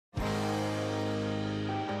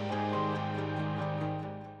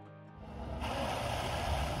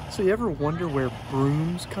So you ever wonder where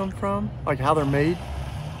brooms come from? Like how they're made?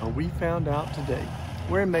 Well, we found out today.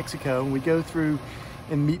 We're in Mexico and we go through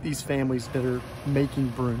and meet these families that are making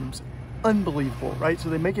brooms. Unbelievable, right? So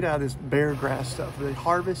they make it out of this bare grass stuff. They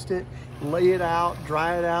harvest it, lay it out,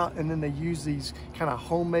 dry it out, and then they use these kind of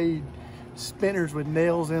homemade spinners with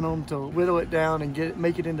nails in them to whittle it down and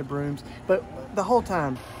make it into brooms. But the whole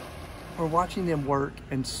time, we're watching them work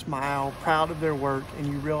and smile, proud of their work, and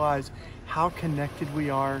you realize how connected we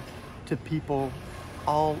are to people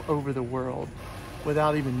all over the world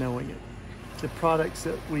without even knowing it. The products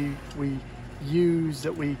that we use,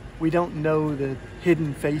 that we don't know the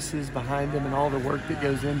hidden faces behind them and all the work that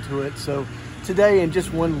goes into it. So today, in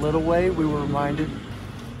just one little way, we were reminded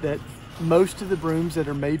that most of the brooms that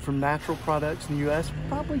are made from natural products in the US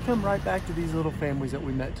probably come right back to these little families that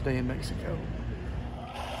we met today in Mexico.